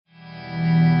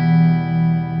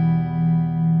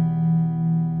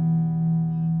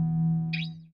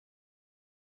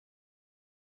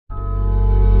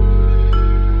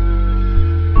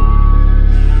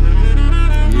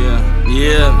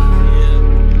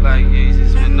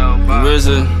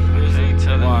Wizard. Ain't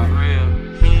telling the real.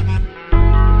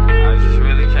 I just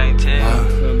really can't tell.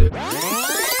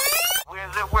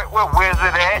 Where Wizard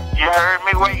at? You heard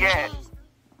me? Where you at?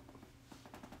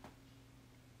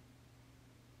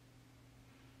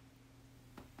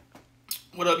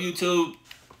 What up, YouTube?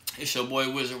 It's your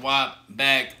boy Wizard Wop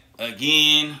back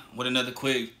again with another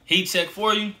quick heat check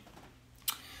for you.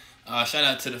 Shout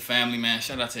out to the family, man.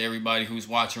 Shout out to everybody who's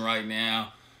watching right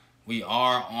now. We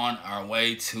are on our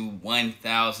way to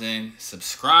 1,000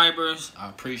 subscribers. I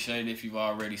appreciate it if you've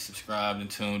already subscribed and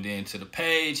tuned in to the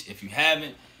page. If you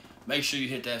haven't, make sure you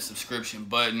hit that subscription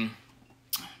button.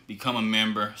 Become a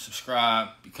member, subscribe,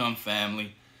 become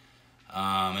family.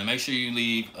 And make sure you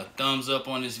leave a thumbs up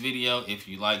on this video if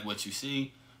you like what you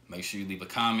see. Make sure you leave a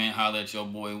comment, holler at your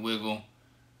boy Wiggle.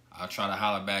 I'll try to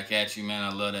holler back at you, man.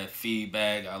 I love that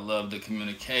feedback. I love the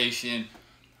communication.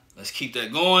 Let's keep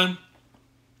that going.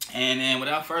 And then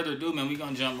without further ado, man, we're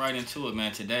going to jump right into it,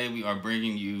 man. Today we are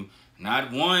bringing you not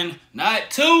one, not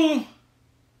two,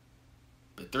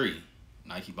 but three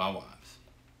Nike by Wobs.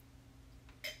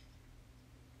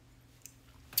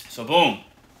 So boom.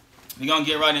 We're going to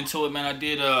get right into it, man. I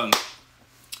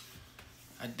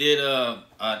did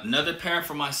another pair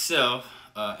for myself.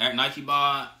 Nike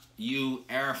by You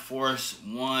Air Force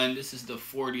One. This is the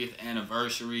 40th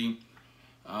anniversary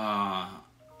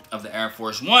of the Air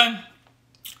Force One.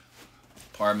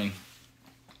 Pardon me.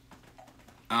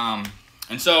 And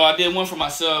so I did one for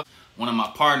myself. One of my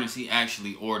partners, he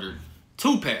actually ordered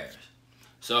 2 pairs.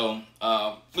 So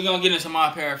we're going to get into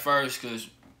my pair first because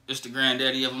it's the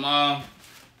granddaddy of them all.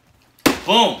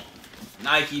 Boom.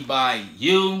 Nike by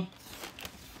You.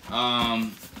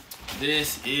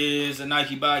 This is a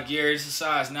Nike by Gary. It's a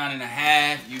size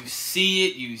 9.5. You see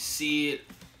it. You see it.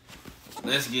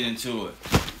 Let's get into it.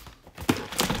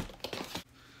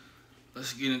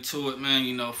 Let's get into it, man.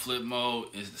 You know, flip mode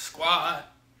is the squad.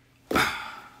 Bam.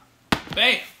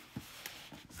 That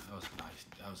was nice.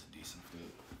 That was a decent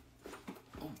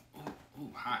flip.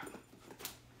 Ooh, hot.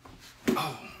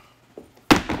 Oh.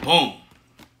 Boom.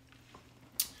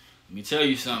 Let me tell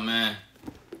you something, man.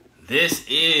 This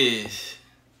is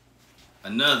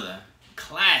another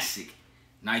classic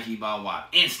Nike by Wop.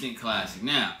 Instant classic.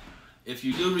 Now, if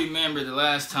you do remember the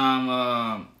last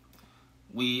time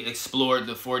we explored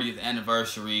the 40th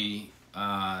anniversary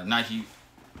Nike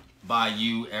by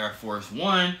You Air Force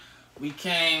One, we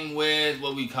came with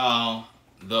what we call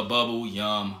the Bubble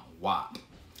Yum Wop.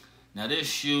 Now, this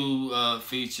shoe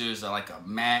features like a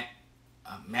matte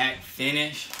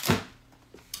finish.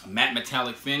 A matte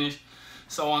metallic finish.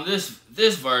 So on this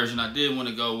version, I did want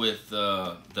to go with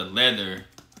the leather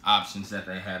options that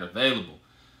they had available.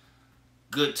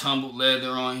 Good tumbled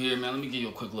leather on here, man. Let me give you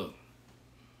a quick look.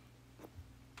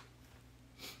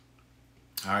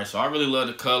 All right, so I really love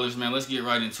the colors, man. Let's get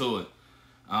right into it.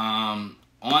 On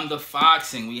the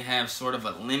foxing, we have sort of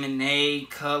a lemonade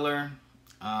color.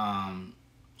 On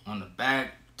the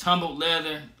back, tumbled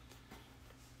leather.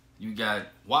 You got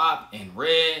Wop in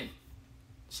red.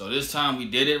 So this time we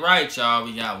did it right, y'all.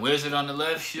 We got Wizard on the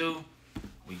left shoe.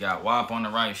 We got Wop on the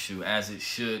right shoe, as it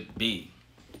should be.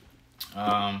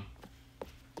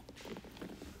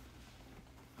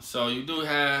 So you do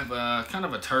have kind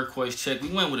of a turquoise check. We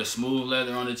went with a smooth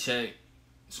leather on the check.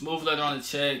 Smooth leather on the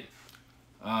check.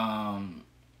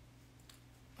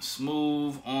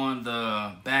 Smooth on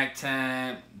the back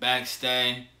tab, back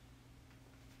stay.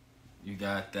 You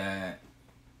got that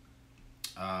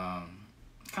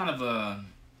kind of a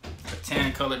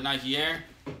tan colored Nike Air.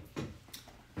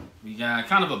 We got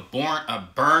kind of a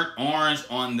burnt orange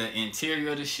on the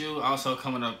interior of the shoe, also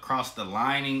coming across the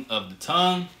lining of the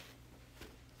tongue.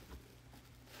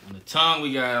 On the tongue,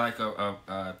 we got like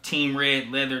a team red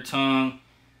leather tongue,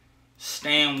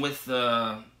 staying with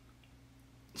the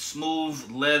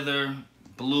smooth leather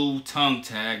blue tongue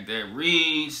tag that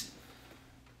reads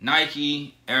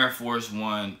Nike Air Force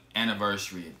One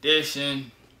Anniversary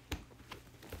Edition.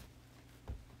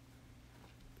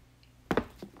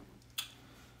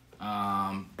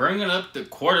 Bringing up the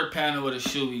quarter panel of the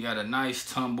shoe, we got a nice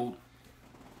tumbled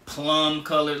plum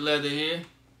colored leather here.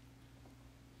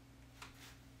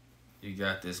 You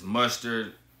got this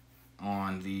mustard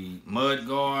on the mud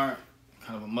guard,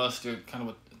 kind of a mustard, kind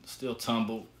of a still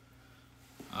tumbled.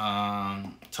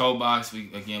 Toe box, we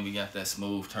got that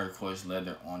smooth turquoise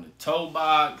leather on the toe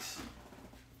box.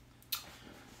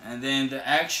 And then the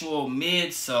actual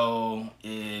midsole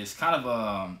is kind of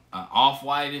an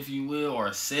off-white, if you will, or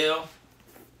a sail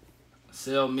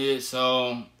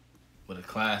midsole with a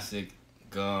classic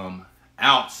gum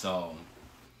outsole.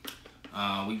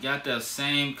 We got the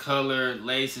same color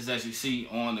laces as you see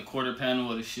on the quarter panel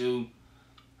of the shoe.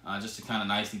 just to kind of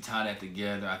nicely tie that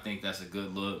together. I think that's a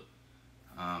good look.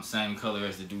 Same color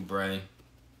as the Dubray.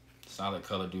 Solid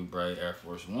color Dubray Air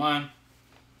Force One.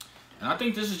 And I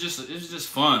think this is just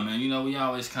fun, man. You know, we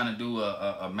always kind of do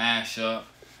a mashup.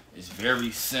 It's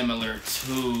very similar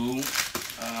to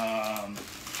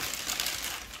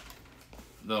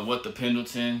the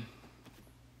Pendleton.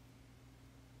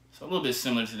 So a little bit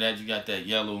similar to that. You got that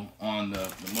yellow on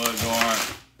the mud guard.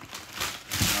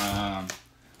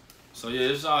 So yeah,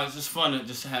 it's always just fun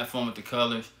to have fun with the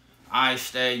colors. Eye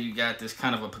stay, you got this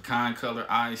kind of a pecan color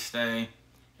eye stay.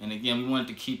 And again, we wanted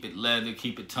to keep it leather,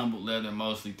 keep it tumbled leather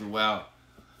mostly throughout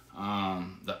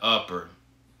the upper.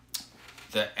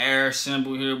 The Air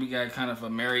symbol here, we got kind of a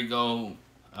marigold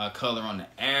color on the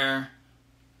Air.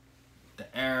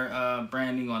 The Air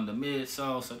branding on the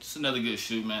midsole. So just another good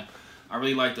shoe, man. I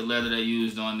really like the leather they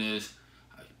used on this.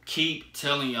 I keep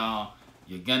telling y'all,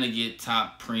 you're gonna get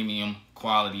top premium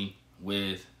quality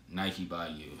with Nike by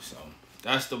You. So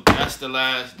that's the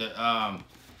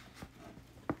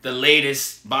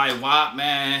latest by WAP,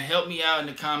 man. Help me out in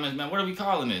the comments, man. What are we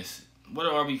calling this? What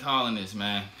are we calling this,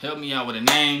 man? Help me out with a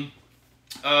name.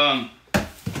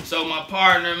 So my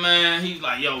partner, man, he's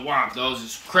like, yo, WAP, those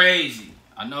is crazy.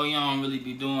 I know you don't really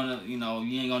be doing it, you know,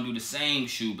 you ain't gonna do the same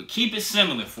shoe, but keep it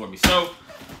similar for me. So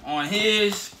on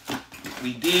his,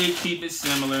 we did keep it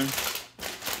similar.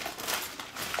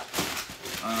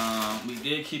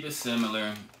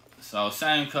 So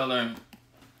same color,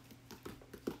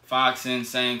 Foxing,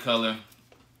 same color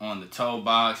on the toe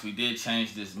box. We did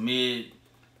change this mid,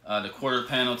 the quarter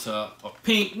panel to a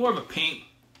pink, more of a pink.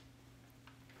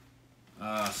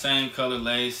 Same color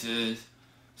laces,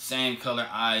 same color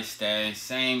eye stay,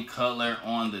 same color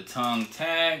on the tongue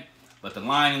tag, but the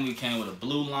lining, we came with a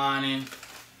blue lining.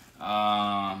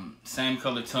 Same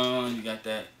color tongue, you got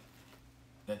that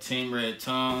team red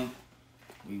tongue.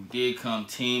 We did come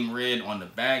team red on the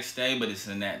back stay, but it's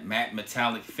in that matte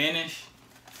metallic finish.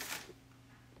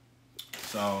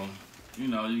 So, you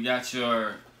know, you got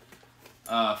your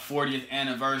 40th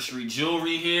anniversary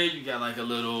jewelry here. You got like a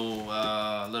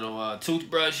little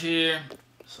toothbrush here.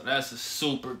 So that's a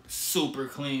super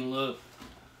clean look.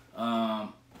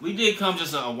 We did come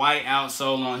just a white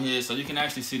outsole on here, so you can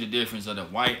actually see the difference of the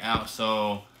white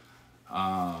outsole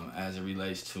as it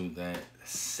relates to that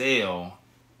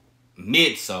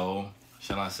midsole,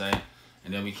 shall I say.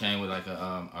 And then we came with like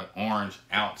an orange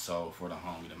outsole for the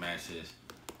homie to match his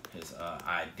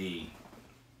ID.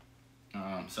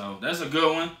 So that's a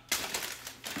good one.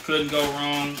 Couldn't go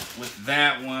wrong with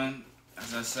that one.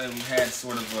 As I say, we had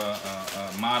sort of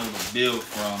a model to build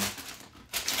from.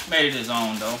 Made it his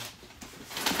own though.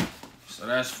 So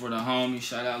that's for the homie.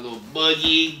 Shout out little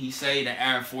Boogie. He say the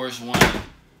Air Force One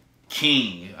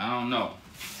king. I don't know.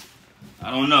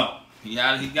 He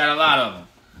got a lot of them.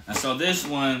 And so this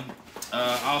one,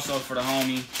 also for the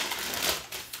homie.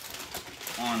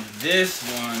 On this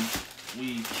one,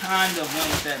 we kind of went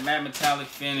with that matte metallic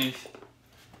finish.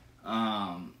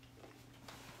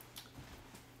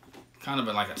 Kind of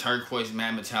like a turquoise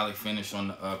matte metallic finish on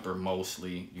the upper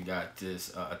mostly. You got this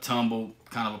a tumble,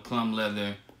 kind of a plum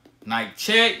leather Nike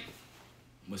check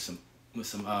with some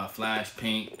flash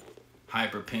pink,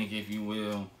 hyper pink if you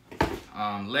will.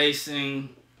 Lacing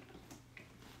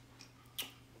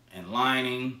and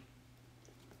lining.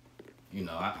 You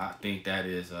know, I think that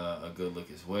is a good look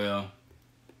as well.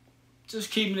 Just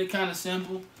keeping it kind of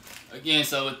simple. Again,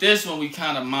 so with this one, we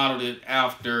kind of modeled it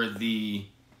after the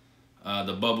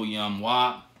Bubble Yum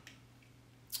WAP.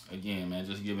 Again, man,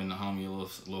 just giving the homie a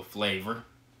little flavor.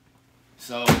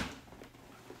 So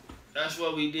that's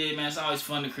what we did, man. It's always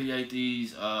fun to create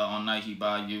these on Nike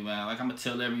by You, man. Like I'm gonna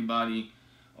tell everybody,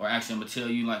 or actually I'm gonna tell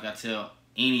you like I tell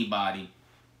anybody,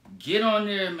 get on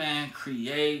there, man,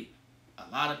 create. A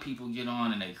lot of people get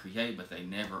on and they create, but they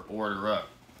never order up.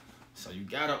 So you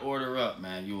gotta order up,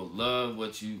 man. You will love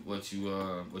what you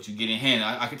get in hand.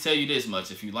 I can tell you this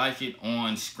much: if you like it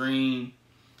on screen,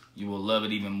 you will love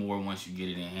it even more once you get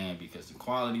it in hand, because the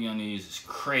quality on these is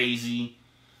crazy.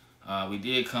 We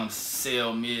did come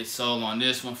sale midsole on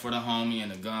this one for the homie,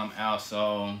 and the gum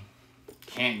outsole.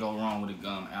 Can't go wrong with a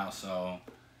gum outsole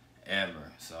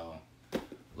ever. So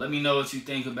let me know what you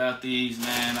think about these,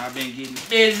 man. I've been getting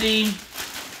busy.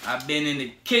 I've been in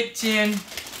the kitchen,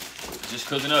 just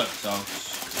cooking up. So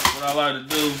that's what I like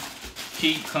to do.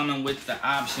 Keep coming with the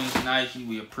options, Nike.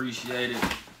 We appreciate it.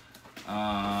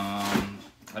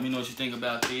 Let me know what you think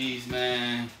about these,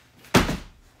 man.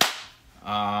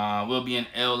 We'll be in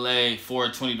LA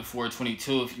 420 to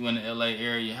 422. If you in the LA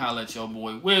area, holla at your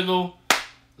boy Wiggle.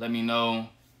 Let me know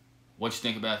what you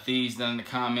think about these down in the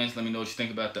comments. Let me know what you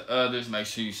think about the others. Make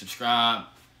sure you subscribe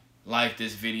like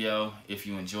this video if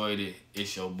you enjoyed it.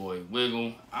 It's your boy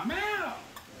Wiggle. I'm out.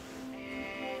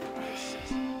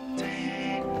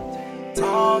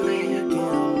 All in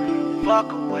again,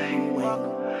 walk away.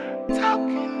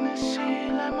 Talking this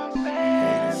shit like my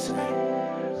best friend.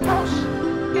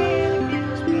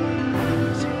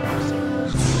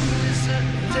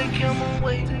 Take him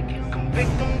away. Convict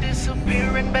him,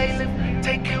 disappearing bailiff.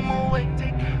 Take him away.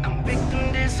 Convict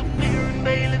him, disappearing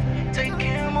bailiff. Take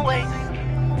him away.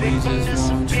 Convict him,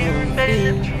 disappearing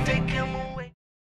bailiff.